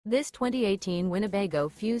This 2018 Winnebago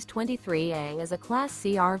Fuse 23A is a Class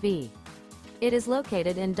C RV. It is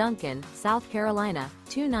located in Duncan, South Carolina,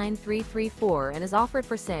 29334 and is offered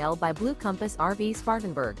for sale by Blue Compass RV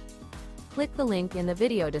Spartanburg. Click the link in the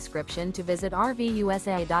video description to visit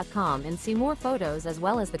RVUSA.com and see more photos as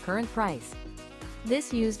well as the current price.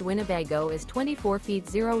 This used Winnebago is 24 feet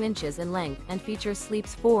 0 inches in length and features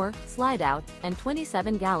sleeps 4, Slideout, and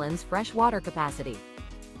 27 gallons fresh water capacity.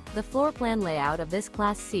 The floor plan layout of this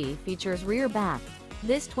Class C features rear bath.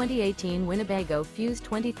 This 2018 Winnebago Fuse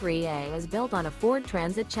 23A is built on a Ford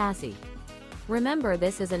Transit chassis. Remember,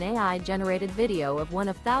 this is an AI-generated video of one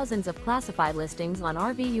of thousands of classified listings on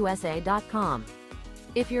RVUSA.com.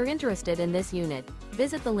 If you're interested in this unit,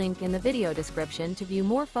 visit the link in the video description to view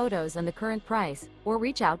more photos and the current price, or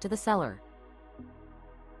reach out to the seller.